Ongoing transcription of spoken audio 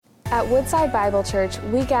At Woodside Bible Church,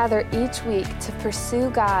 we gather each week to pursue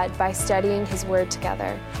God by studying His Word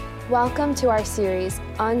together. Welcome to our series,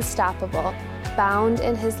 Unstoppable, Bound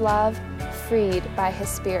in His Love, Freed by His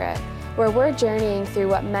Spirit, where we're journeying through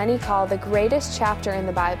what many call the greatest chapter in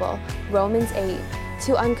the Bible, Romans 8,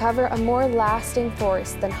 to uncover a more lasting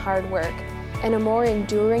force than hard work and a more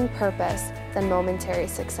enduring purpose than momentary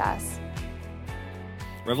success.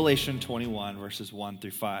 Revelation 21, verses 1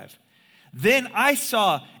 through 5. Then I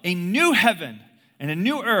saw a new heaven and a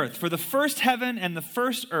new earth, for the first heaven and the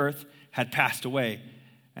first earth had passed away,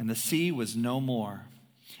 and the sea was no more.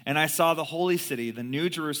 And I saw the holy city, the new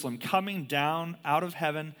Jerusalem, coming down out of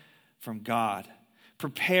heaven from God,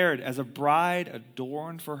 prepared as a bride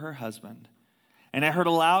adorned for her husband. And I heard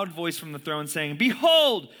a loud voice from the throne saying,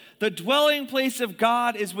 "Behold, the dwelling place of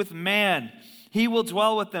God is with man. He will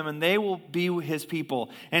dwell with them, and they will be his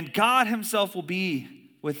people. And God himself will be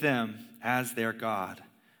with them as their God.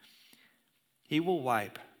 He will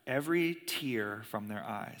wipe every tear from their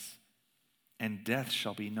eyes, and death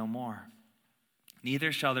shall be no more.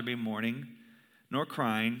 Neither shall there be mourning, nor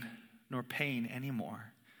crying, nor pain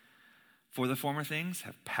anymore, for the former things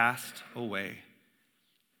have passed away."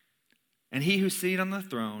 And he who sat on the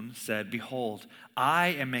throne said, "Behold, I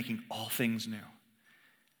am making all things new."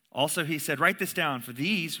 Also he said, "Write this down, for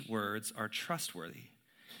these words are trustworthy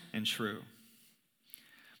and true."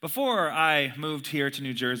 Before I moved here to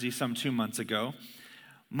New Jersey some 2 months ago,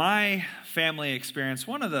 my family experienced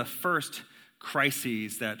one of the first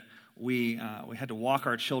crises that we had to walk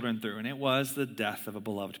our children through, and it was the death of a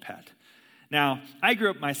beloved pet. Now, I grew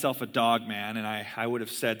up myself a dog man, and I would have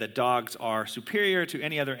said that dogs are superior to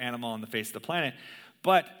any other animal on the face of the planet,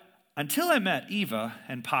 but until I met Eva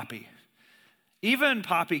and Poppy. Eva and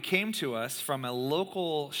Poppy came to us from a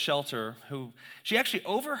local shelter she actually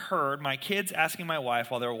overheard my kids asking my wife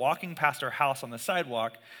while they were walking past our house on the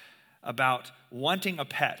sidewalk about wanting a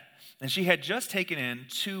pet. And she had just taken in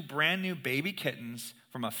 2 brand new baby kittens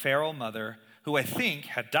from a feral mother who I think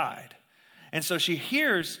had died. And so she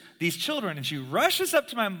hears these children and she rushes up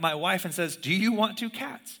to my wife and says, "Do you want 2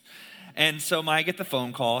 cats?" And so I get the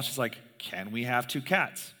phone call. She's like, "Can we have 2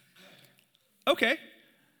 cats?" Okay.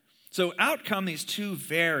 So out come these 2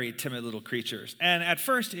 very timid little creatures. And at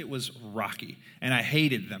first it was rocky, and I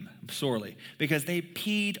hated them sorely because they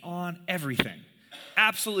peed on everything,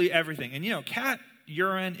 absolutely everything. And cat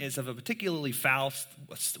urine is of a particularly foul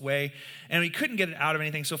way, and we couldn't get it out of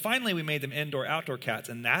anything. So finally we made them indoor-outdoor cats,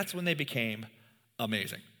 and that's when they became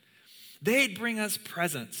amazing. They'd bring us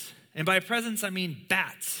presents, and by presents I mean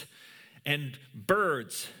bats and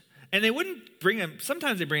birds. And they wouldn't bring them,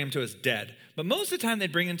 sometimes they bring them to us dead, but most of the time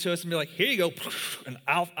they'd bring them to us and be like, "Here you go," and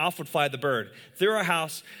off would fly the bird through our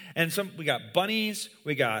house. And we got bunnies,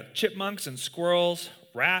 we got chipmunks and squirrels,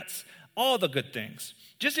 rats, all the good things.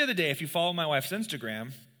 Just the other day, if you follow my wife's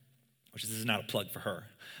Instagram, which this is not a plug for her,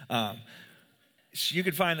 you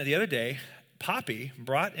could find that the other day, Poppy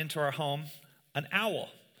brought into our home an owl,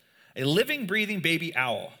 a living, breathing baby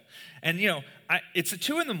owl. And, it's at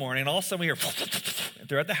 2 a.m, and all of a sudden we hear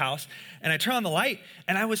throughout the house, and I turn on the light,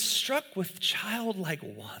 and I was struck with childlike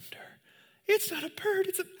wonder. It's not a bird,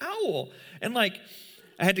 it's an owl. And, I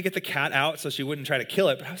had to get the cat out so she wouldn't try to kill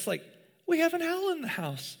it, but I was like, we have an owl in the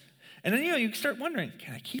house. And then, you start wondering,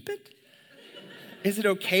 can I keep it? Is it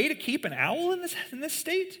okay to keep an owl in this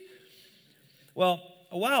state? Well,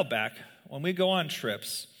 a while back, when we go on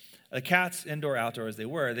trips, the cats, indoor, outdoor as they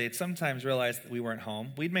were, they'd sometimes realize that we weren't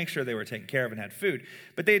home. We'd make sure they were taken care of and had food,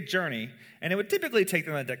 but they'd journey, and it would typically take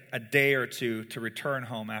them a day or 2 to return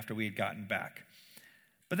home after we'd gotten back.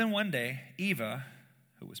 But then one day, Eva,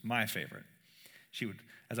 who was my favorite, she would,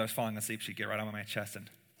 as I was falling asleep, she'd get right on my chest and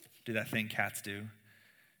do that thing cats do,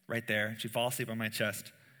 right there. She'd fall asleep on my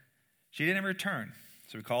chest. She didn't return,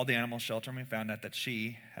 so we called the animal shelter, and we found out that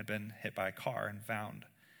she had been hit by a car and found.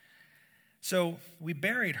 So we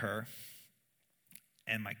buried her,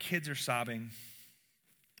 and my kids are sobbing.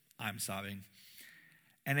 I'm sobbing.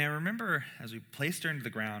 And I remember as we placed her into the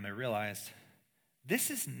ground, I realized this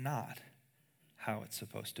is not how it's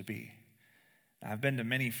supposed to be. Now, I've been to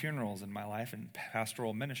many funerals in my life, and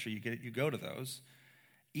pastoral ministry, you go to those.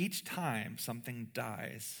 Each time something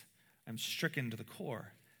dies, I'm stricken to the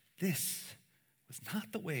core. This was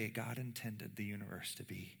not the way God intended the universe to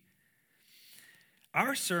be.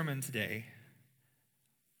 Our sermon today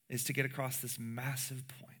is to get across this massive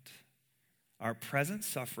point. Our present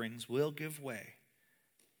sufferings will give way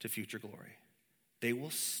to future glory. They will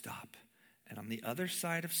stop. And on the other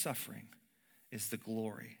side of suffering is the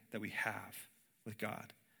glory that we have with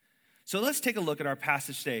God. So let's take a look at our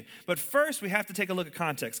passage today. But first, we have to take a look at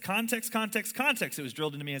context. Context. It was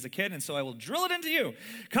drilled into me as a kid, and so I will drill it into you.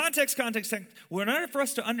 Context. Well, in order for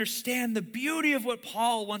us to understand the beauty of what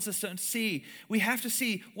Paul wants us to see, we have to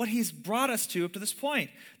see what he's brought us to up to this point.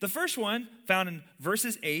 The first one, found in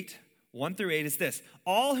verses 1 through 8, is this: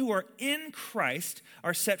 all who are in Christ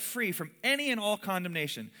are set free from any and all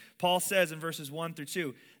condemnation. Paul says in verses 1 through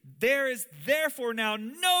 2, there is therefore now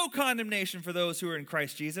no condemnation for those who are in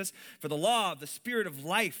Christ Jesus, for the law of the Spirit of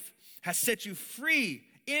life has set you free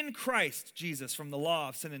in Christ Jesus from the law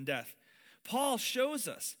of sin and death. Paul shows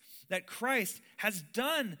us that Christ has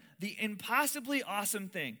done the impossibly awesome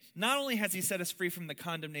thing. Not only has he set us free from the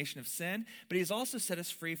condemnation of sin, but he has also set us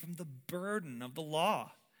free from the burden of the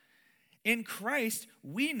law. In Christ,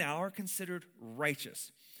 we now are considered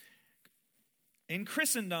righteous. In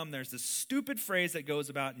Christendom, there's this stupid phrase that goes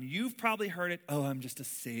about, and you've probably heard it, oh, I'm just a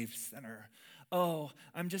saved sinner. Oh,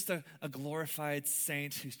 I'm just a glorified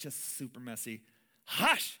saint who's just super messy.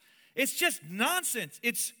 Hush! It's just nonsense.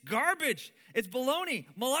 It's garbage. It's baloney,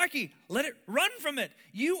 malarkey. Let it run from it.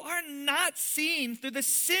 You are not seen through the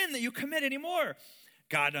sin that you commit anymore.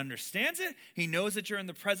 God understands it. He knows that you're in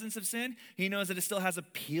the presence of sin. He knows that it still has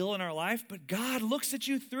appeal in our life, but God looks at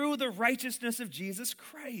you through the righteousness of Jesus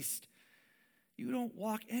Christ. You don't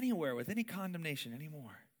walk anywhere with any condemnation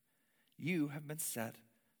anymore. You have been set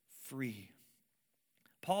free.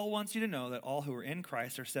 Paul wants you to know that all who are in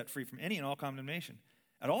Christ are set free from any and all condemnation.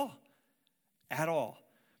 At all.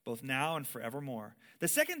 Both now and forevermore. The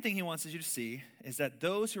second thing he wants you to see is that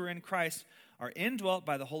those who are in Christ are indwelt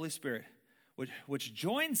by the Holy Spirit, which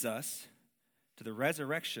joins us to the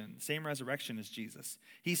resurrection, same resurrection as Jesus.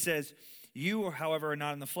 He says, you, however, are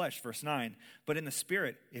not in the flesh, verse 9, but in the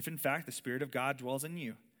Spirit, if in fact the Spirit of God dwells in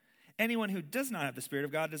you. Anyone who does not have the Spirit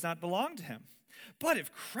of God does not belong to him. But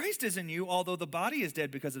if Christ is in you, although the body is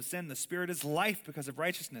dead because of sin, the Spirit is life because of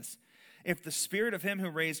righteousness. If the Spirit of him who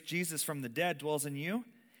raised Jesus from the dead dwells in you,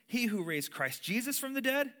 he who raised Christ Jesus from the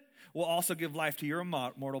dead will also give life to your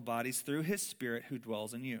mortal bodies through his Spirit who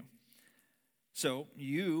dwells in you. So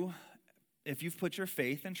you, if you've put your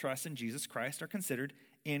faith and trust in Jesus Christ, are considered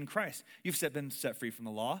in Christ. You've been set free from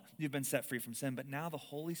the law. You've been set free from sin. But now the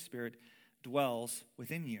Holy Spirit dwells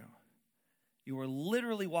within you. You are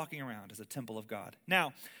literally walking around as a temple of God.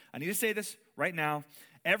 Now, I need to say this right now.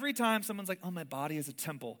 Every time someone's like, oh, my body is a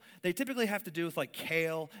temple, they typically have to do with like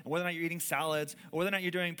kale, and whether or not you're eating salads, or whether or not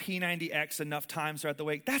you're doing P90X enough times throughout the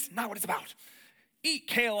week. That's not what it's about. Eat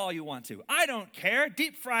kale all you want to. I don't care.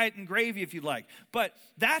 Deep fry it in gravy if you'd like. But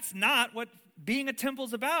that's not what being a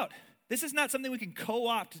temple's about. This is not something we can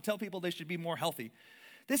co-opt to tell people they should be more healthy.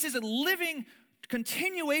 This is a living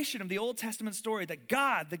continuation of the Old Testament story that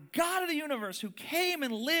God, the God of the universe, who came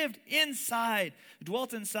and lived inside,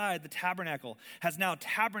 dwelt inside the tabernacle, has now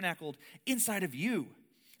tabernacled inside of you,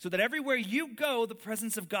 so that everywhere you go, the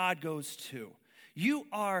presence of God goes too. You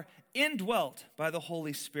are indwelt by the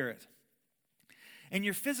Holy Spirit. And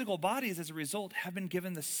your physical bodies, as a result, have been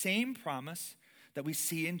given the same promise that we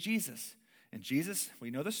see in Jesus. And Jesus,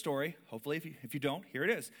 we know the story. Hopefully, if you don't, here it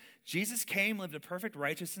is. Jesus came, lived a perfect,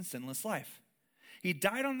 righteous, and sinless life. He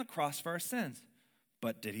died on the cross for our sins.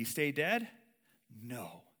 But did he stay dead?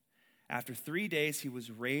 No. After 3 days, he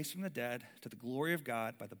was raised from the dead to the glory of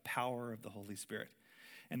God by the power of the Holy Spirit.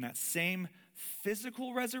 And that same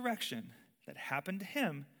physical resurrection that happened to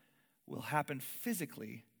him will happen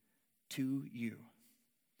physically to you.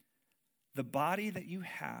 The body that you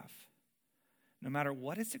have, no matter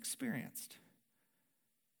what it's experienced,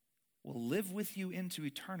 will live with you into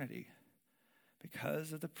eternity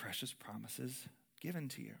because of the precious promises given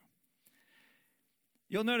to you.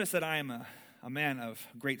 You'll notice that I am a man of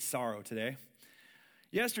great sorrow today.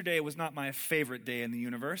 Yesterday was not my favorite day in the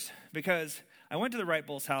universe because I went to the Wright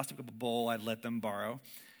Bulls' house, took up a bowl I'd let them borrow,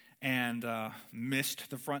 and missed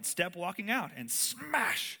the front step walking out, and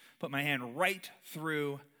smash, put my hand right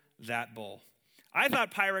through that bowl. I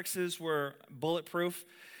thought Pyrex were bulletproof,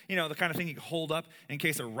 you know, the kind of thing you can hold up in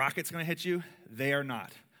case a rocket's going to hit you. They are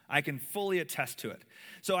not. I can fully attest to it.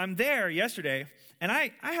 So I'm there yesterday, and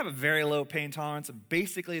I have a very low pain tolerance,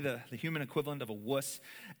 basically the human equivalent of a wuss.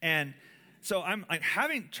 And so I'm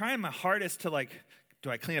trying my hardest to do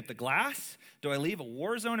I clean up the glass? Do I leave a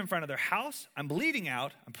war zone in front of their house? I'm bleeding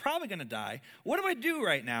out. I'm probably going to die. What do I do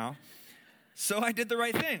right now? So I did the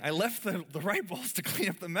right thing. I left the Wright Bulls to clean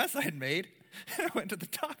up the mess I had made, and I went to the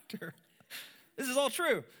doctor. This is all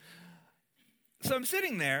true. So I'm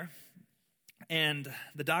sitting there, and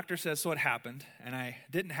the doctor says, so what happened? And I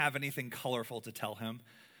didn't have anything colorful to tell him,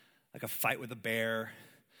 like a fight with a bear,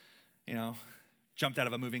 jumped out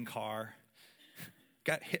of a moving car,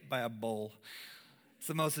 got hit by a bull. It's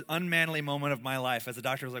the most unmanly moment of my life as the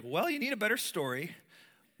doctor was like, well, you need a better story,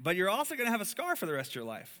 but you're also going to have a scar for the rest of your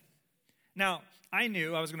life. Now, I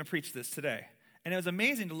knew I was going to preach this today, and it was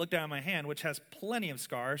amazing to look down at my hand, which has plenty of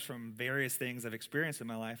scars from various things I've experienced in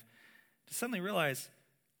my life, to suddenly realize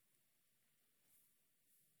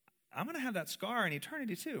I'm going to have that scar in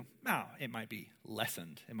eternity too. Now, it might be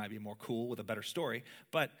lessened. It might be more cool with a better story,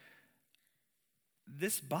 but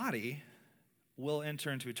this body will enter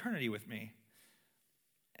into eternity with me.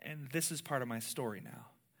 And this is part of my story now.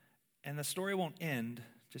 And the story won't end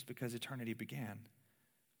just because eternity began.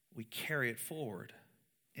 We carry it forward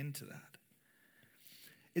into that.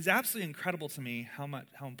 It's absolutely incredible to me how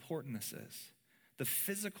important this is. The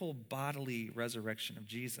physical bodily resurrection of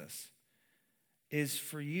Jesus is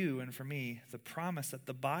for you and for me the promise that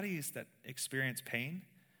the bodies that experience pain,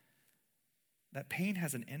 that pain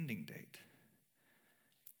has an ending date.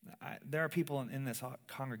 There are people in this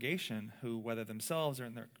congregation who, whether themselves or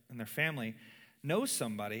in their family, know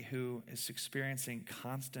somebody who is experiencing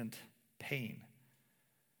constant pain,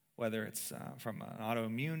 whether it's from an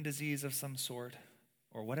autoimmune disease of some sort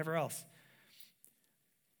or whatever else.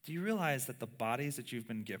 Do you realize that the bodies that you've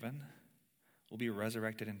been given will be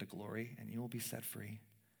resurrected into glory and you will be set free?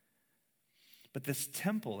 But this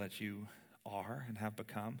temple that you are and have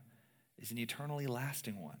become is an eternally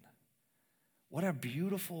lasting one. What a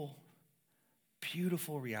beautiful,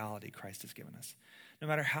 beautiful reality Christ has given us. No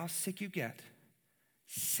matter how sick you get,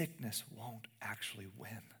 sickness won't actually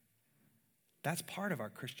win. That's part of our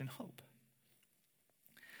Christian hope.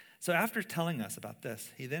 So after telling us about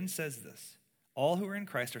this, he then says this: all who are in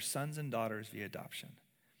Christ are sons and daughters via adoption.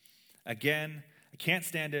 Again, I can't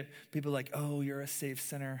stand it. People are like, oh, you're a saved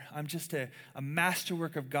sinner. I'm just a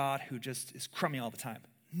masterwork of God who just is crummy all the time.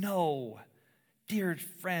 No. Dear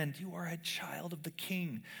friend, you are a child of the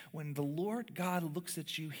King. When the Lord God looks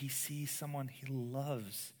at you, he sees someone he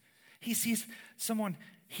loves. He sees someone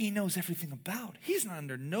he knows everything about. He's not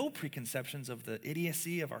under no preconceptions of the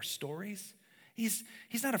idiocy of our stories. He's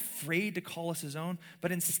not afraid to call us his own,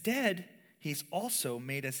 but instead, he's also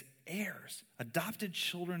made us heirs, adopted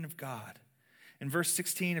children of God. In verse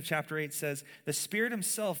 16 of chapter 8 says, the Spirit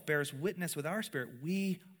himself bears witness with our spirit.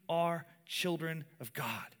 We are children of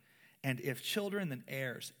God. And if children, then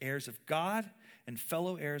heirs, heirs of God and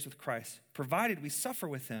fellow heirs with Christ, provided we suffer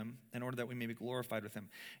with him in order that we may be glorified with him.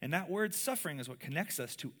 And that word suffering is what connects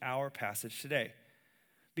us to our passage today.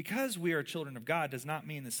 Because we are children of God does not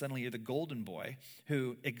mean that suddenly you're the golden boy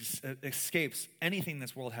who escapes anything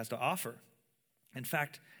this world has to offer. In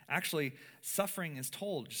fact, actually, suffering is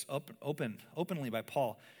told just openly by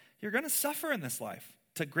Paul. You're going to suffer in this life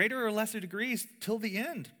to greater or lesser degrees till the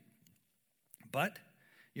end. But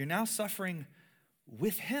you're now suffering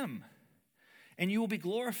with him, and you will be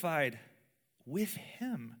glorified with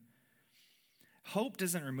him. Hope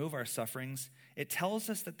doesn't remove our sufferings. It tells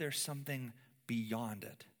us that there's something beyond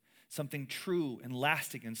it, something true and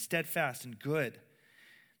lasting and steadfast and good.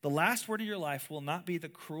 The last word of your life will not be the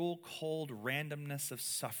cruel, cold randomness of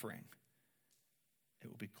suffering. It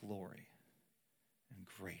will be glory and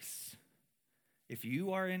grace. If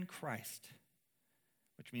you are in Christ,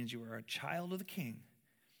 which means you are a child of the King,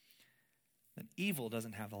 then evil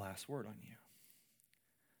doesn't have the last word on you.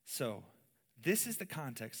 So, this is the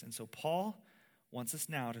context. And so Paul wants us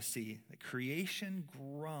now to see that creation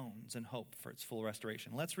groans in hope for its full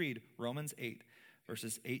restoration. Let's read Romans 8,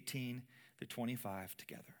 verses 18 through 25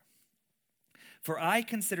 together. For I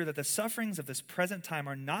consider that the sufferings of this present time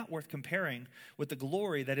are not worth comparing with the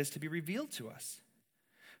glory that is to be revealed to us.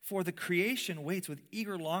 For the creation waits with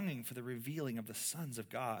eager longing for the revealing of the sons of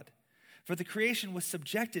God. For the creation was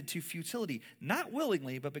subjected to futility, not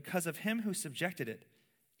willingly, but because of him who subjected it,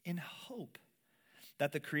 in hope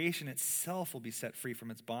that the creation itself will be set free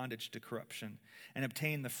from its bondage to corruption and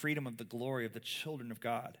obtain the freedom of the glory of the children of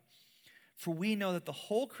God. For we know that the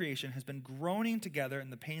whole creation has been groaning together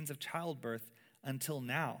in the pains of childbirth until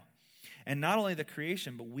now. And not only the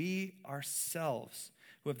creation, but we ourselves,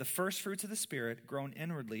 who have the first fruits of the Spirit, groan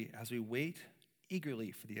inwardly as we wait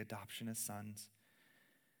eagerly for the adoption as sons,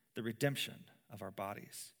 the redemption of our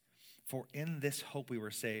bodies. For in this hope we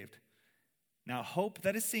were saved. Now hope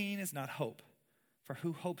that is seen is not hope, for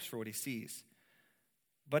who hopes for what he sees?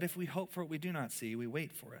 But if we hope for what we do not see, we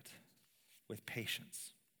wait for it with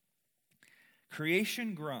patience.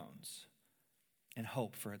 Creation groans in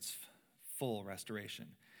hope for its full restoration.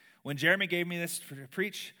 When Jeremy gave me this to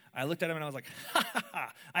preach, I looked at him and I was like, ha ha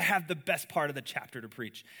ha, I have the best part of the chapter to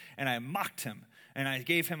preach. And I mocked him and I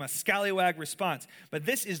gave him a scallywag response. But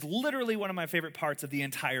this is literally one of my favorite parts of the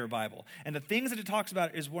entire Bible. And the things that it talks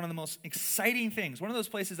about is one of the most exciting things, one of those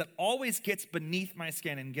places that always gets beneath my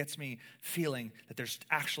skin and gets me feeling that there's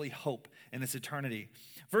actually hope in this eternity.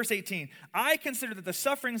 Verse 18, I consider that the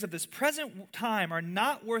sufferings of this present time are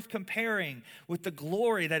not worth comparing with the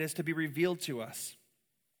glory that is to be revealed to us.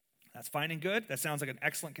 That's fine and good. That sounds like an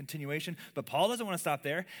excellent continuation. But Paul doesn't want to stop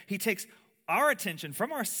there. He takes our attention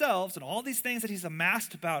from ourselves and all these things that he's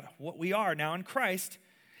amassed about what we are now in Christ,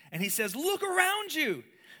 and he says, look around you.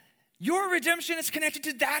 Your redemption is connected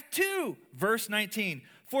to that too. Verse 19,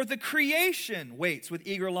 for the creation waits with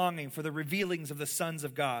eager longing for the revealings of the sons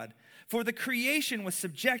of God. For the creation was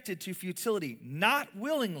subjected to futility, not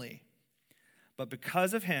willingly, but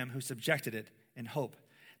because of him who subjected it in hope,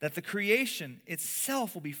 that the creation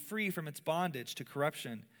itself will be free from its bondage to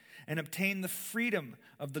corruption and obtain the freedom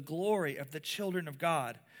of the glory of the children of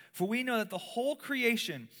God. For we know that the whole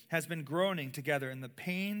creation has been groaning together in the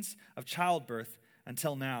pains of childbirth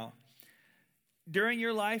until now. During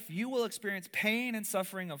your life, you will experience pain and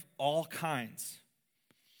suffering of all kinds,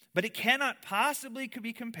 but it cannot possibly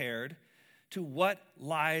be compared to what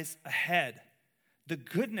lies ahead, the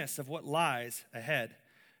goodness of what lies ahead.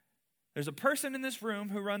 There's a person in this room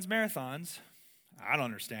who runs marathons. I don't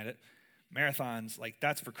understand it. Marathons,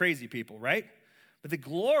 that's for crazy people, right? But the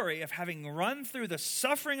glory of having run through the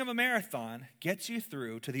suffering of a marathon gets you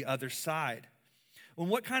through to the other side. Well,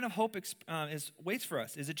 what kind of hope waits for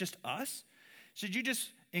us? Is it just us? Should you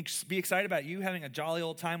just be excited about you having a jolly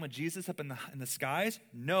old time with Jesus up in the skies?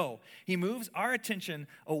 No. He moves our attention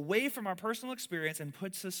away from our personal experience and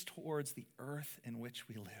puts us towards the earth in which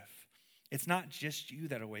we live. It's not just you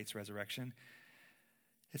that awaits resurrection.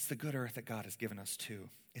 It's the good earth that God has given us too.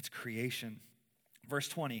 It's creation. Verse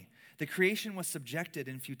 20, the creation was subjected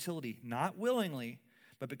in futility, not willingly,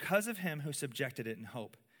 but because of him who subjected it in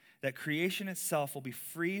hope, that creation itself will be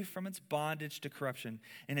free from its bondage to corruption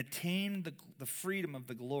and attain the freedom of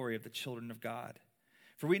the glory of the children of God.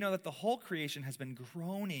 For we know that the whole creation has been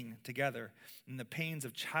groaning together in the pains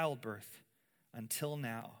of childbirth until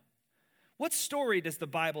now. What story does the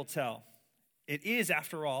Bible tell? It is,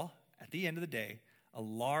 after all, at the end of the day, a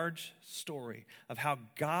large story of how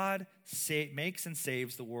God makes and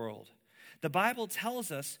saves the world. The Bible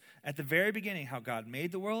tells us at the very beginning how God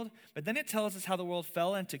made the world, but then it tells us how the world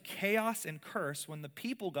fell into chaos and curse when the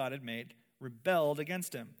people God had made rebelled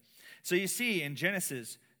against him. So you see in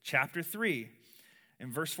Genesis chapter 3,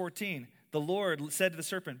 in verse 14, the Lord said to the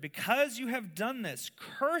serpent, because you have done this,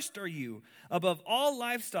 cursed are you above all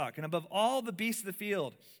livestock and above all the beasts of the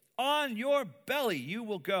field. On your belly you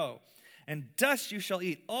will go, and dust you shall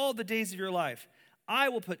eat all the days of your life. I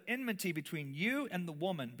will put enmity between you and the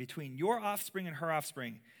woman, between your offspring and her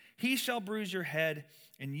offspring. He shall bruise your head,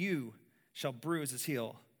 and you shall bruise his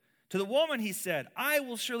heel. To the woman he said, I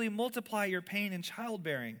will surely multiply your pain in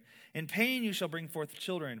childbearing. In pain you shall bring forth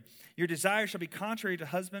children. Your desire shall be contrary to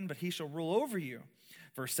husband, but he shall rule over you.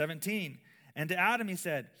 Verse 17, and to Adam he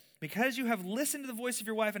said, because you have listened to the voice of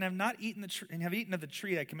your wife and have not eaten have eaten of the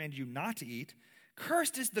tree I commanded you not to eat,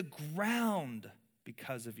 cursed is the ground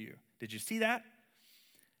because of you. Did you see that?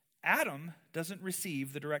 Adam doesn't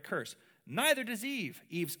receive the direct curse. Neither does Eve.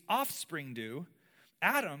 Eve's offspring do.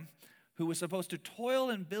 Adam, who was supposed to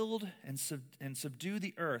toil and build and subdue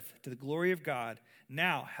the earth to the glory of God,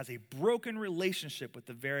 now has a broken relationship with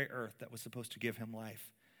the very earth that was supposed to give him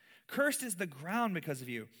life. Cursed is the ground because of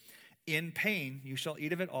you. In pain you shall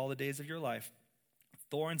eat of it all the days of your life.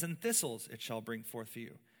 Thorns and thistles it shall bring forth for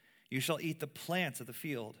you. You shall eat the plants of the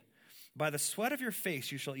field. By the sweat of your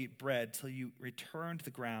face you shall eat bread till you return to the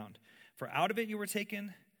ground. For out of it you were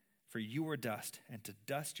taken, for you were dust, and to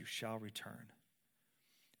dust you shall return.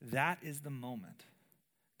 That is the moment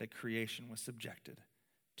that creation was subjected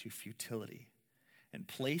to futility and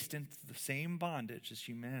placed into the same bondage as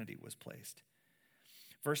humanity was placed.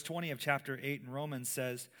 Verse 20 of chapter 8 in Romans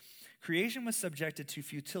says, creation was subjected to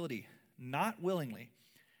futility, not willingly.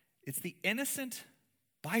 It's the innocent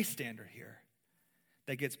bystander here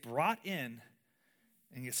that gets brought in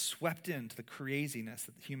and gets swept into the craziness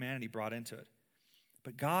that humanity brought into it.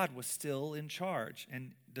 But God was still in charge.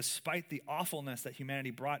 And despite the awfulness that humanity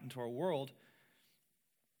brought into our world,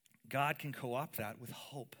 God can co-opt that with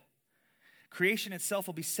hope. Creation itself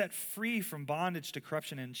will be set free from bondage to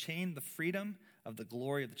corruption and chained the freedom of the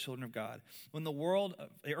glory of the children of God. When the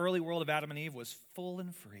early world of Adam and Eve was full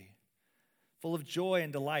and free, full of joy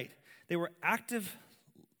and delight, they were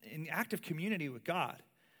in active community with God.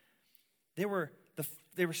 They were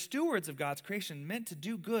they were stewards of God's creation, meant to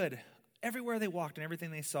do good everywhere they walked and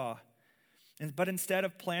everything they saw. But instead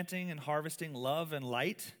of planting and harvesting love and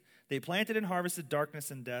light, they planted and harvested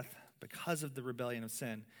darkness and death because of the rebellion of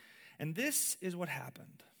sin. And this is what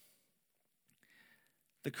happened.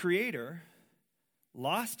 The Creator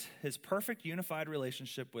lost his perfect unified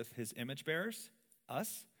relationship with his image bearers,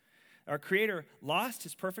 us. Our Creator lost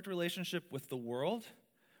his perfect relationship with the world.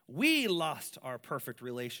 We lost our perfect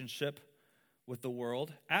relationship with the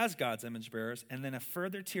world as God's image bearers. And then a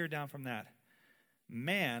further tear down from that,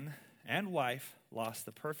 man and wife lost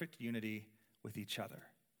the perfect unity with each other.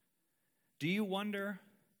 Do you wonder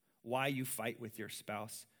why you fight with your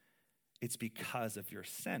spouse? It's because of your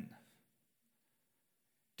sin.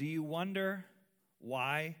 Do you wonder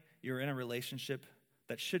why you're in a relationship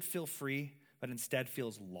that should feel free, but instead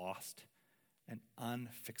feels lost and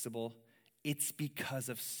unfixable? It's because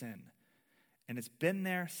of sin. And it's been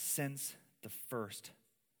there since the first.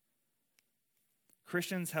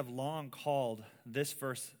 Christians have long called this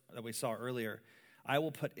verse that we saw earlier, I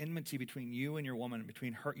will put enmity between you and your woman,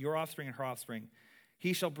 between your offspring and her offspring.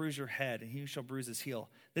 He shall bruise your head, and he shall bruise his heel.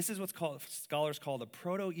 This is what's called, scholars call the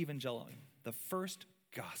proto-evangelium, the first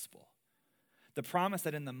gospel. The promise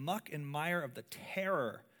that in the muck and mire of the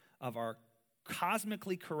terror of our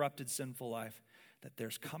cosmically corrupted sinful life, that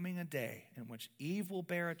there's coming a day in which Eve will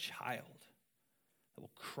bear a child that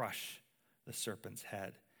will crush the serpent's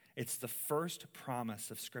head. It's the first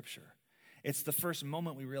promise of Scripture. It's the first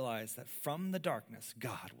moment we realize that from the darkness,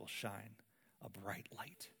 God will shine a bright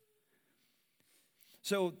light.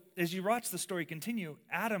 So as you watch the story continue,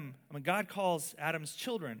 God calls Adam's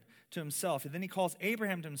children to himself, and then he calls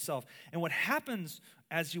Abraham to himself. And what happens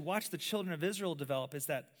as you watch the children of Israel develop is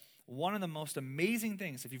that one of the most amazing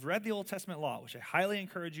things, if you've read the Old Testament law, which I highly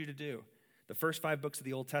encourage you to do, the first 5 books of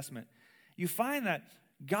the Old Testament, you find that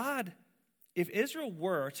God, if Israel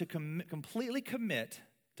were to completely commit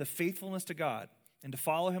to faithfulness to God and to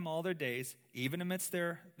follow him all their days, even amidst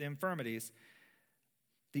the infirmities,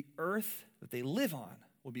 the earth that they live on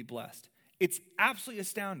will be blessed. It's absolutely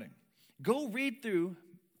astounding. Go read through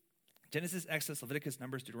Genesis, Exodus, Leviticus,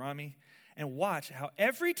 Numbers, Deuteronomy, and watch how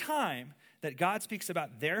every time that God speaks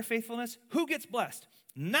about their faithfulness, who gets blessed?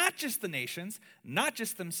 Not just the nations, not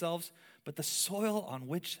just themselves, but the soil on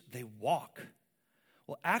which they walk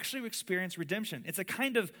will actually experience redemption. It's a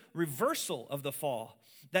kind of reversal of the fall,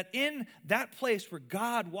 that in that place where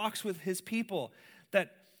God walks with his people,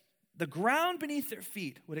 that the ground beneath their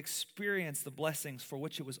feet would experience the blessings for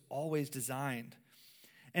which it was always designed.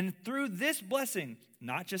 And through this blessing,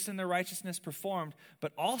 not just in the righteousness performed,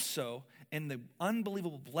 but also in the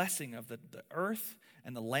unbelievable blessing of the earth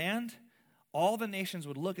and the land, all the nations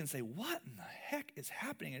would look and say, what in the heck is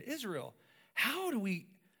happening in Israel? How do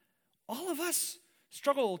all of us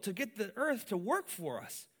struggle to get the earth to work for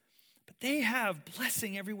us? But they have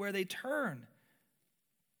blessing everywhere they turn.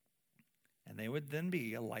 And they would then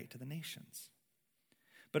be a light to the nations.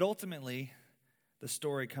 But ultimately, the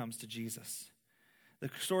story comes to Jesus. The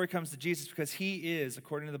story comes to Jesus because he is,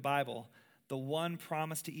 according to the Bible, the one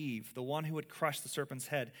promised to Eve, the one who would crush the serpent's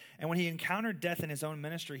head. And when he encountered death in his own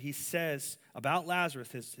ministry, he says about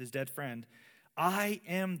Lazarus, his dead friend, I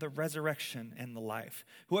am the resurrection and the life.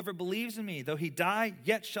 Whoever believes in me, though he die,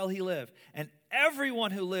 yet shall he live. And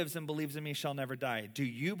everyone who lives and believes in me shall never die. Do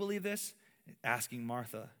you believe this? Asking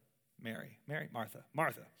Martha.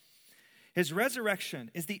 Martha. His resurrection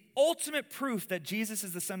is the ultimate proof that Jesus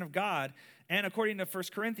is the Son of God, and according to 1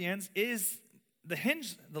 Corinthians, is the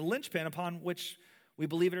linchpin upon which we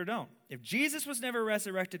believe it or don't. If Jesus was never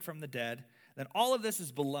resurrected from the dead, then all of this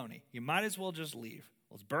is baloney. You might as well just leave.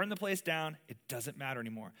 Let's burn the place down. It doesn't matter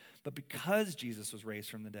anymore. But because Jesus was raised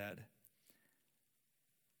from the dead,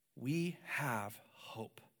 we have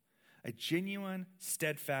hope, a genuine,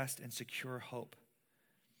 steadfast, and secure hope.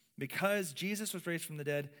 Because Jesus was raised from the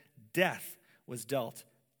dead, death was dealt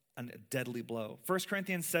a deadly blow. 1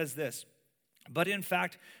 Corinthians says this, but in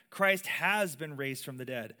fact, Christ has been raised from the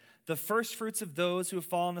dead, the first fruits of those who have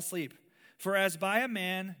fallen asleep. For as by a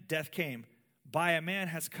man death came, by a man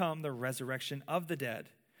has come the resurrection of the dead.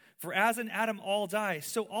 For as in Adam all die,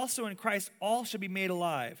 so also in Christ all shall be made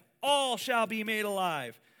alive. All shall be made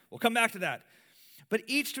alive. We'll come back to that. But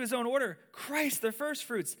each to his own order, Christ the first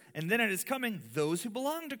fruits, and then at his coming, those who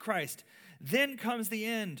belong to Christ. Then comes the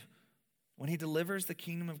end, when he delivers the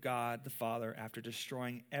kingdom of God the Father after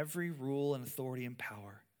destroying every rule and authority and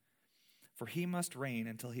power. For he must reign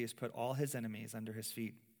until he has put all his enemies under his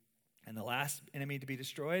feet. And the last enemy to be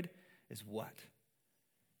destroyed is what?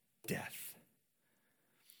 Death.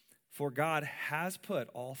 For God has put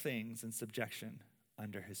all things in subjection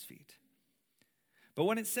under his feet. But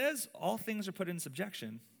when it says all things are put in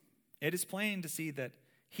subjection, it is plain to see that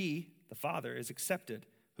he, the Father, is accepted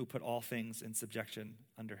who put all things in subjection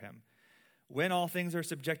under him. When all things are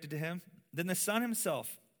subjected to him, then the Son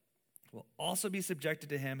himself will also be subjected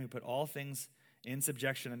to him who put all things in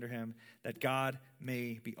subjection under him, that God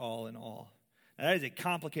may be all in all. Now, that is a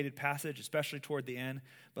complicated passage, especially toward the end,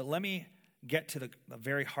 but let me get to the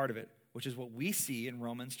very heart of it, which is what we see in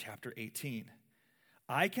Romans chapter 18.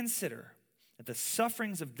 I consider that the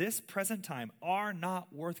sufferings of this present time are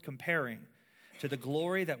not worth comparing to the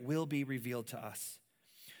glory that will be revealed to us.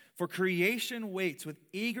 For creation waits with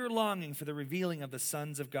eager longing for the revealing of the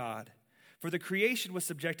sons of God. For the creation was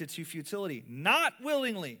subjected to futility, not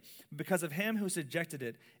willingly, but because of him who subjected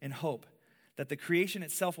it, in hope that the creation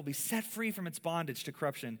itself will be set free from its bondage to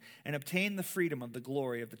corruption and obtain the freedom of the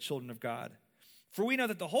glory of the children of God. For we know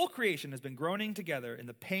that the whole creation has been groaning together in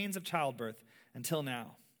the pains of childbirth until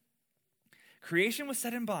now. Creation was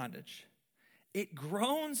set in bondage. It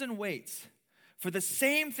groans and waits for the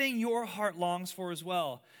same thing your heart longs for as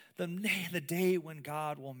well, the day when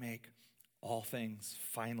God will make all things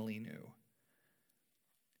finally new.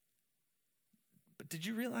 But did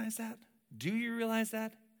you realize that? Do you realize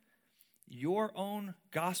that? Your own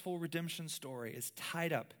gospel redemption story is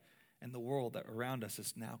tied up in the world that around us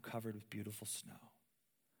is now covered with beautiful snow.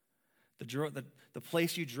 The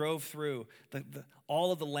place you drove through,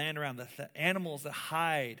 all of the land around, the animals that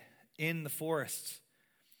hide in the forests.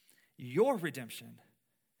 Your redemption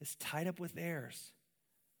is tied up with theirs.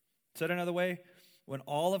 Said another way, when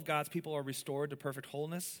all of God's people are restored to perfect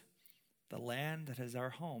wholeness, the land that is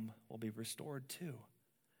our home will be restored too.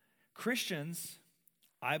 Christians,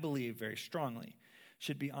 I believe very strongly,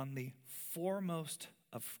 should be on the foremost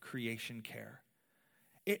of creation care.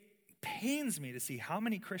 It pains me to see how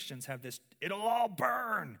many Christians have this "it'll all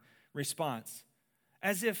burn" response,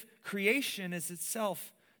 as if creation is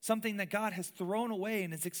itself something that God has thrown away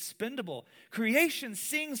and is expendable. Creation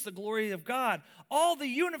sings the glory of God. All the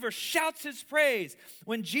universe shouts his praise.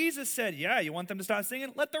 When Jesus said, yeah, you want them to stop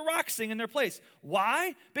singing? Let the rocks sing in their place.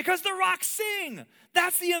 Why? Because the rocks sing.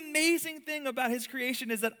 That's the amazing thing about his creation,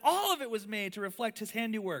 is that all of it was made to reflect his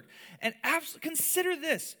handiwork. And consider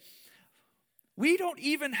this. We don't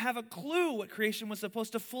even have a clue what creation was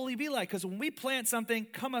supposed to fully be like, because when we plant something,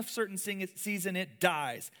 come a certain season, it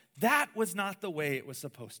dies. That was not the way it was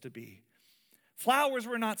supposed to be. Flowers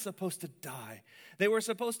were not supposed to die. They were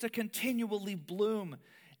supposed to continually bloom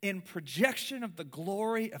in projection of the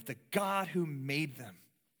glory of the God who made them.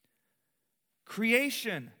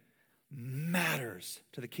 Creation matters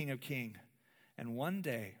to the King of Kings. And one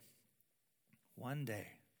day, when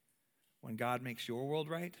God makes your world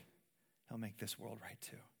right, he'll make this world right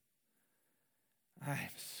too. I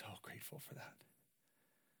am so grateful for that.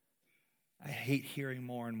 I hate hearing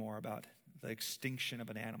more and more about the extinction of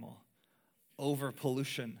an animal, over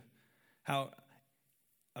pollution, how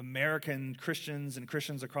American Christians and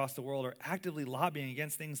Christians across the world are actively lobbying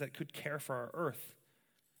against things that could care for our earth.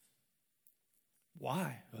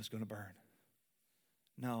 Why? It was going to burn.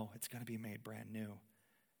 No, it's going to be made brand new.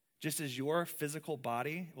 Just as your physical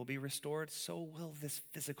body will be restored, so will this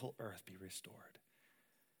physical earth be restored.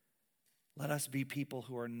 Let us be people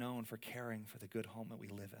who are known for caring for the good home that we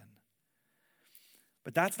live in.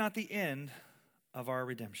 But that's not the end of our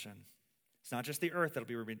redemption. It's not just the earth that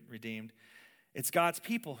will be redeemed. It's God's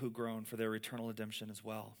people who groan for their eternal redemption as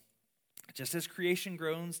well. Just as creation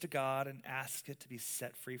groans to God and asks it to be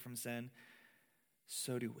set free from sin,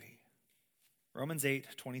 so do we. Romans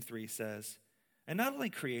 8:23 says, and not only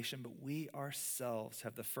creation, but we ourselves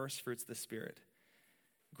have the first fruits of the Spirit,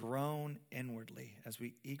 groan inwardly as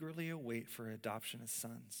we eagerly await for adoption as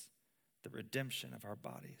sons, the redemption of our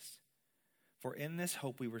bodies. For in this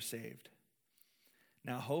hope we were saved.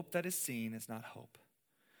 Now hope that is seen is not hope.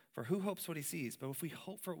 For who hopes what he sees? But if we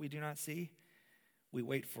hope for what we do not see, we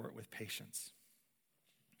wait for it with patience.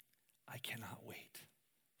 I cannot wait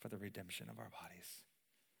for the redemption of our bodies.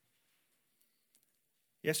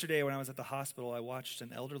 Yesterday when I was at the hospital, I watched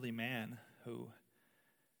an elderly man who,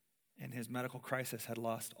 in his medical crisis, had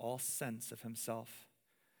lost all sense of himself.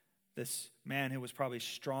 This man who was probably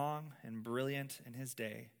strong and brilliant in his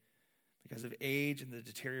day, because of age and the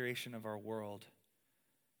deterioration of our world,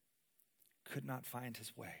 could not find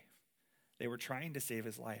his way. They were trying to save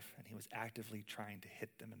his life, and he was actively trying to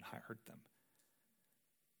hit them and hurt them.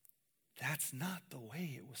 That's not the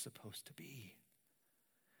way it was supposed to be.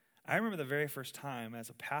 I remember the very first time as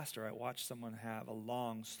a pastor, I watched someone have a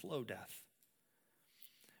long, slow death,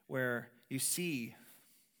 where you see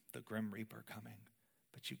the Grim Reaper coming,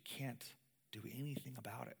 but you can't do anything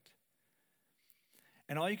about it.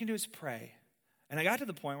 And all you can do is pray. And I got to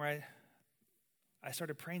the point where I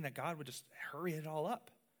started praying that God would just hurry it all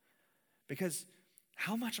up. Because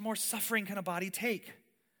how much more suffering can a body take?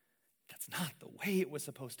 That's not the way it was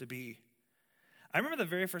supposed to be. I remember the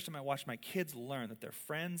very first time I watched my kids learn that their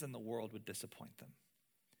friends and the world would disappoint them.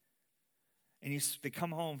 And they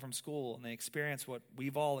come home from school and they experience what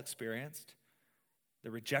we've all experienced,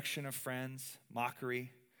 the rejection of friends,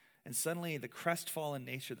 mockery, and suddenly the crestfallen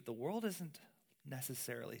nature that the world isn't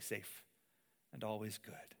necessarily safe and always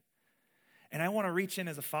good. And I want to reach in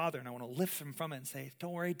as a father and I want to lift them from it and say,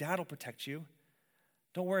 don't worry, Dad will protect you.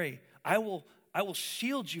 Don't worry, I will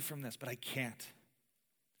shield you from this, but I can't.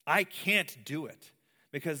 I can't do it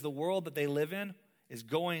because the world that they live in is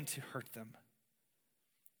going to hurt them.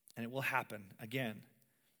 And it will happen again.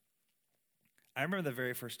 I remember the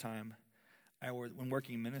very first time when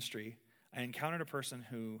working in ministry, I encountered a person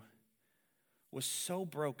who was so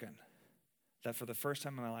broken that for the first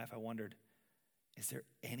time in my life I wondered, is there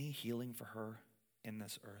any healing for her in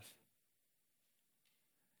this earth?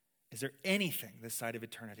 Is there anything this side of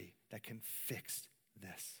eternity that can fix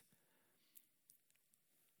this?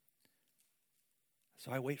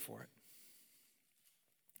 So I wait for it.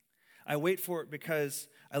 I wait for it because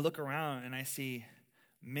I look around and I see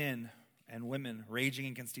men and women raging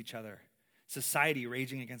against each other. Society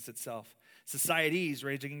raging against itself. Societies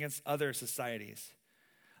raging against other societies.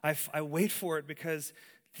 I wait for it because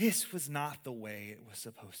this was not the way it was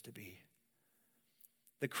supposed to be.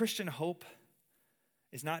 The Christian hope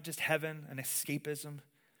is not just heaven and escapism.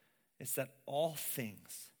 It's that all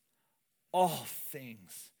things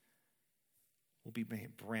will be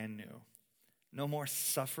made brand new. No more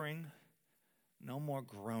suffering, no more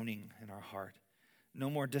groaning in our heart, no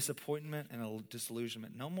more disappointment and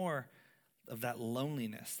disillusionment, no more of that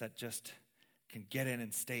loneliness that just can get in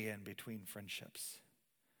and stay in between friendships.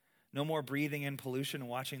 No more breathing in pollution and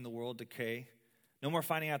watching the world decay. No more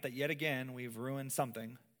finding out that yet again we've ruined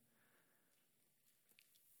something.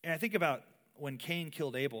 And I think about when Cain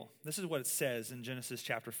killed Abel. This is what it says in Genesis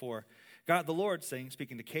chapter 4. God, the Lord,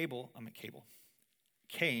 speaking to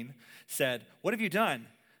Cain said, "What have you done?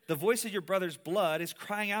 The voice of your brother's blood is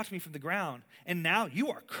crying out to me from the ground. And now you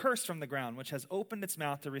are cursed from the ground, which has opened its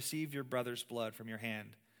mouth to receive your brother's blood from your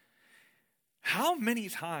hand." How many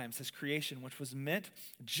times has creation, which was meant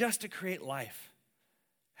just to create life,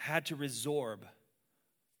 had to resorb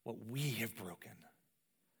what we have broken?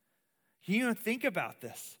 You think about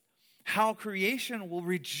this. How creation will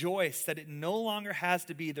rejoice that it no longer has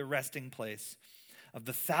to be the resting place of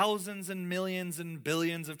the thousands and millions and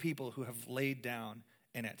billions of people who have laid down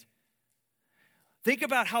in it. Think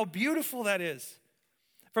about how beautiful that is.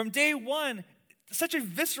 From day one, such a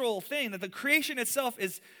visceral thing that the creation itself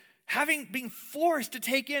is being forced to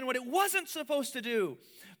take in what it wasn't supposed to do.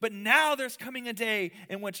 But now there's coming a day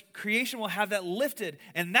in which creation will have that lifted,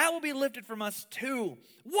 and that will be lifted from us too.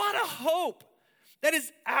 What a hope! That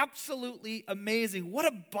is absolutely amazing. What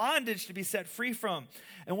a bondage to be set free from,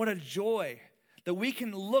 and what a joy that we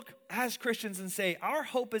can look as Christians and say, our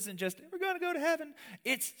hope isn't just, we're going to go to heaven.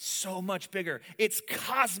 It's so much bigger. It's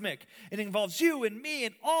cosmic. It involves you and me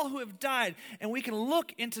and all who have died. And we can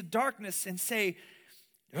look into darkness and say,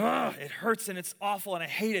 it hurts and it's awful and I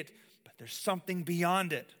hate it, but there's something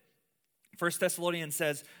beyond it. 1 Thessalonians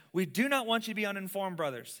says, "We do not want you to be uninformed,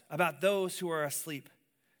 brothers, about those who are asleep,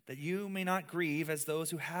 that you may not grieve as those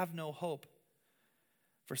who have no hope.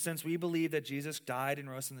 For since we believe that Jesus died and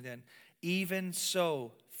rose from the dead, even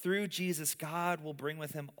so, through Jesus, God will bring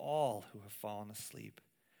with him all who have fallen asleep.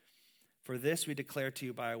 For this we declare to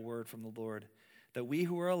you by a word from the Lord, that we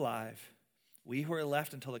who are alive, we who are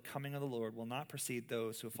left until the coming of the Lord, will not precede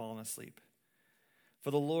those who have fallen asleep.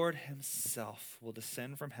 For the Lord himself will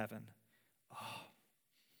descend from heaven." Oh.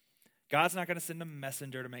 God's not going to send a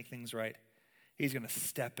messenger to make things right. He's going to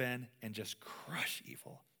step in and just crush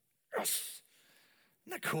evil. Yes.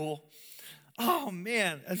 Isn't that cool? Oh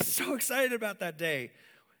man, I'm so excited about that day.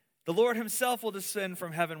 The Lord himself will descend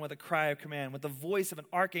from heaven with a cry of command, with the voice of an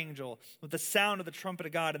archangel, with the sound of the trumpet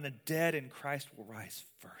of God, and the dead in Christ will rise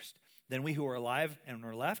first. Then we who are alive and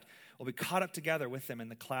are left will be caught up together with them in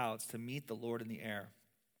the clouds to meet the Lord in the air,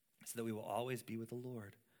 so that we will always be with the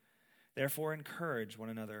Lord. Therefore, encourage one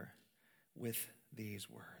another with these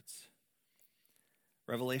words.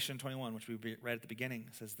 Revelation 21, which we read at the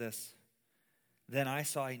beginning, says this: "Then I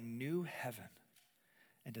saw a new heaven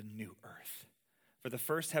and a new earth. For the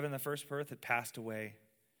first heaven and the first earth had passed away,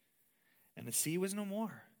 and the sea was no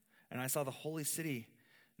more. And I saw the holy city,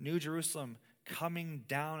 New Jerusalem, coming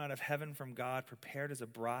down out of heaven from God, prepared as a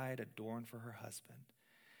bride adorned for her husband.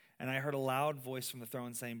 And I heard a loud voice from the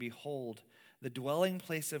throne saying, 'Behold, the dwelling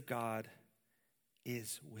place of God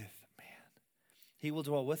is with man. He will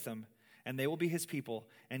dwell with them, and they will be his people,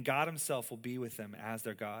 and God himself will be with them as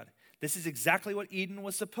their God. This is exactly what Eden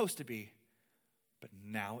was supposed to be, but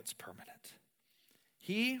now it's permanent.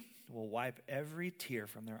 He will wipe every tear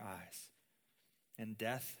from their eyes, and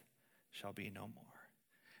death shall be no more.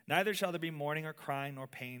 Neither shall there be mourning or crying nor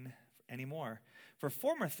pain anymore, for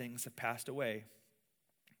former things have passed away.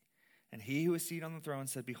 And he who was seated on the throne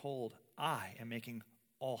said, behold, I am making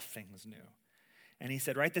all things new. And he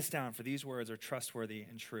said, write this down, for these words are trustworthy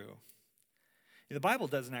and true. The Bible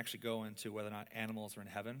doesn't actually go into whether or not animals are in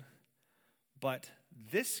heaven, but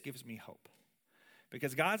this gives me hope.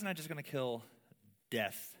 Because God's not just going to kill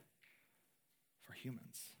death for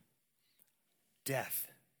humans.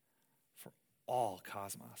 Death for all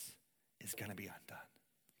cosmos is going to be undone.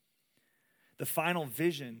 The final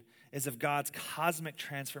vision is of God's cosmic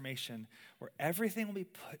transformation where everything will be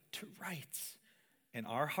put to rights in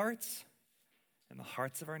our hearts, in the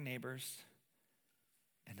hearts of our neighbors,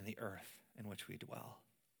 and in the earth in which we dwell.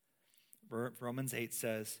 Romans 8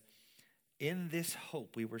 says, in this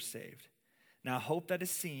hope we were saved. Now hope that is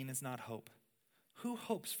seen is not hope. Who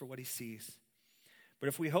hopes for what he sees? But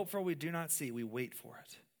if we hope for what we do not see, we wait for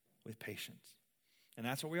it with patience. And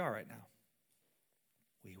that's where we are right now.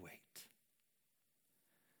 We wait.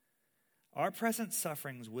 Our present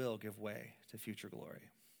sufferings will give way to future glory.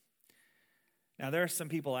 Now, there are some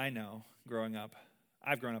people I know growing up.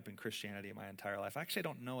 I've grown up in Christianity my entire life. Actually, I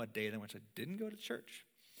don't know a day in which I didn't go to church.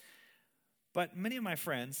 But many of my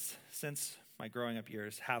friends, since my growing up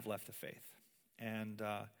years, have left the faith. And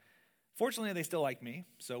fortunately, they still like me,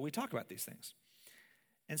 so we talk about these things.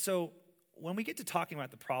 And so when we get to talking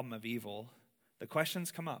about the problem of evil, the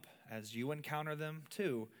questions come up as you encounter them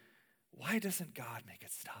too. Why doesn't God make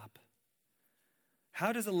it stop?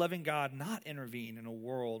 How does a loving God not intervene in a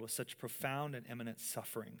world with such profound and imminent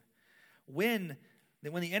suffering? When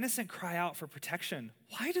the innocent cry out for protection,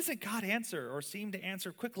 why doesn't God answer or seem to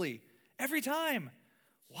answer quickly every time?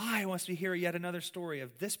 Why must we hear yet another story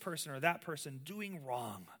of this person or that person doing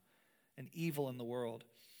wrong and evil in the world?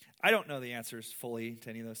 I don't know the answers fully to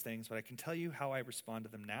any of those things, but I can tell you how I respond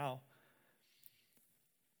to them now.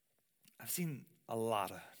 I've seen a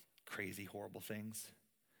lot of crazy, horrible things.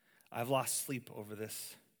 I've lost sleep over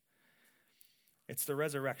this. It's the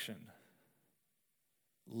resurrection.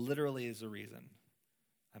 Literally is the reason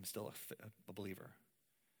I'm still a believer.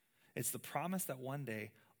 It's the promise that one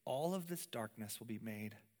day all of this darkness will be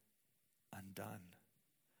made undone.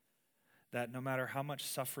 That no matter how much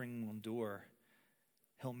suffering will endure,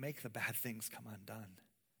 he'll make the bad things come undone.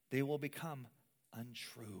 They will become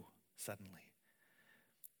untrue suddenly.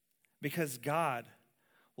 Because God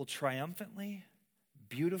will triumphantly,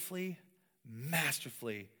 beautifully,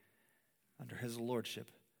 masterfully, under his lordship,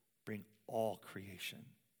 bring all creation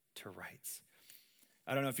to rights.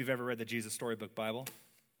 I don't know if you've ever read the Jesus Storybook Bible.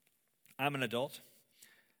 I'm an adult,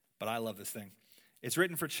 but I love this thing. It's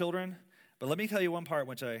written for children, but let me tell you one part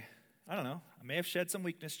which I don't know, I may have shed some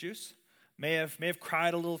weakness juice, may have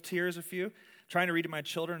cried a little tears a few, trying to read to my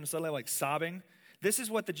children and suddenly like sobbing. This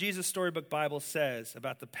is what the Jesus Storybook Bible says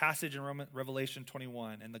about the passage in Revelation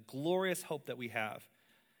 21 and the glorious hope that we have.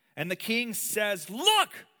 And the king says, look,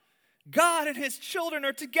 God and his children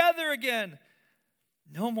are together again.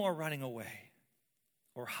 No more running away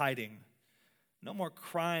or hiding. No more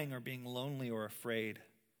crying or being lonely or afraid.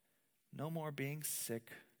 No more being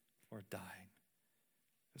sick or dying.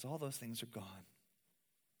 Because all those things are gone.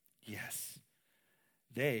 Yes,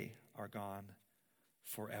 they are gone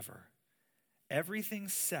forever. Everything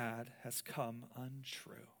sad has come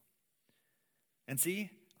untrue. And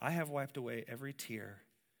see, I have wiped away every tear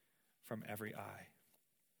from every eye.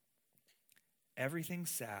 Everything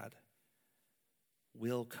sad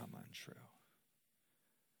will come untrue.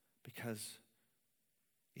 Because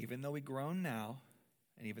even though we groan now,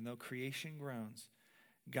 and even though creation groans,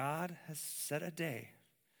 God has set a day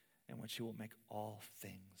in which he will make all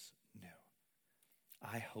things new.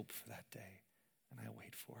 I hope for that day, and I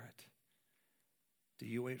wait for it. Do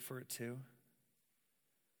you wait for it too?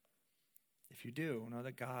 If you do, know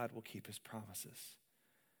that God will keep his promises.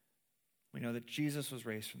 We know that Jesus was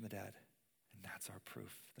raised from the dead, and that's our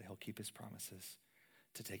proof that he'll keep his promises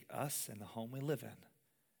to take us and the home we live in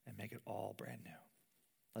and make it all brand new.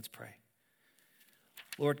 Let's pray.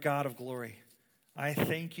 Lord God of glory, I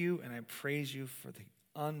thank you and I praise you for the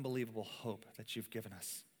unbelievable hope that you've given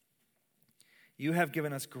us. You have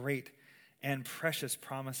given us great and precious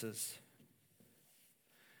promises.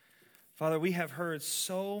 Father, we have heard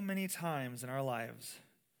so many times in our lives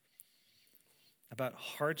about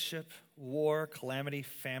hardship, war, calamity,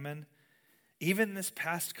 famine, even this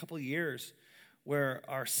past couple years where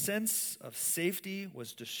our sense of safety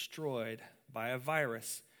was destroyed by a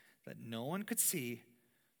virus that no one could see,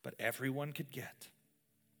 but everyone could get.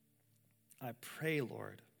 I pray,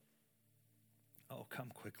 Lord, oh, come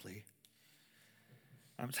quickly.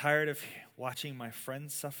 I'm tired of watching my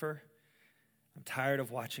friends suffer. I'm tired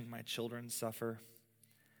of watching my children suffer,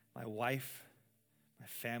 my wife, my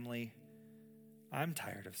family. I'm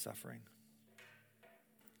tired of suffering.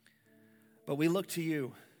 But we look to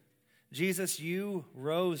you. Jesus, you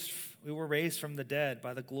rose, we were raised from the dead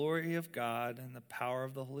by the glory of God and the power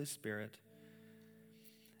of the Holy Spirit.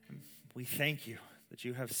 We thank you that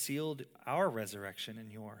you have sealed our resurrection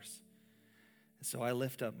in yours. And so I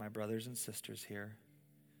lift up my brothers and sisters here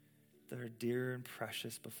that are dear and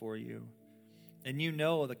precious before you. And you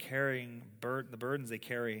know the burdens they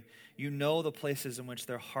carry. You know the places in which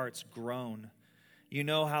their hearts groan. You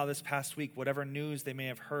know how this past week, whatever news they may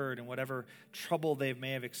have heard and whatever trouble they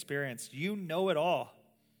may have experienced, you know it all.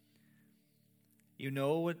 You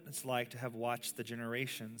know what it's like to have watched the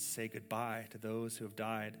generations say goodbye to those who have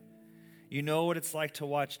died. You know what it's like to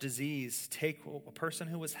watch disease take a person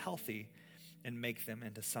who was healthy and make them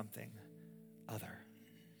into something other.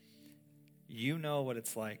 You know what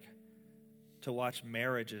it's like to watch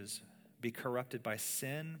marriages be corrupted by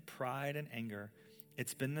sin, pride, and anger.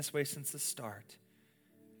 It's been this way since the start.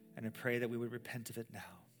 And I pray that we would repent of it now.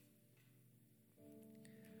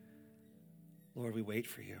 Lord, we wait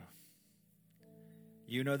for you.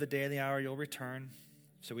 You know the day and the hour you'll return,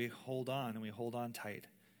 so we hold on and we hold on tight.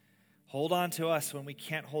 Hold on to us when we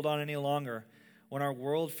can't hold on any longer, when our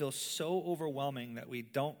world feels so overwhelming that we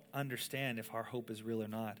don't understand if our hope is real or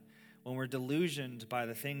not, when we're delusioned by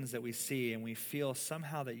the things that we see and we feel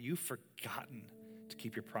somehow that you've forgotten to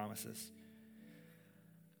keep your promises.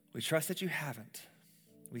 We trust that you haven't.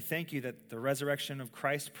 We thank you that the resurrection of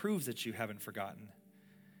Christ proves that you haven't forgotten.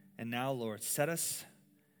 And now, Lord, set us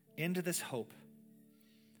into this hope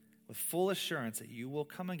with full assurance that you will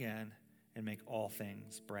come again and make all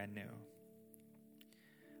things brand new.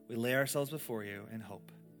 We lay ourselves before you in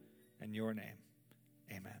hope. In your name,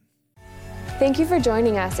 amen. Thank you for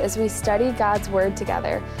joining us as we study God's Word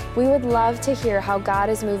together. We would love to hear how God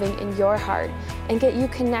is moving in your heart and get you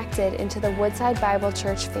connected into the Woodside Bible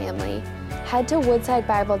Church family. Head to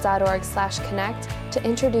woodsidebible.org/connect to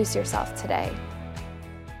introduce yourself today.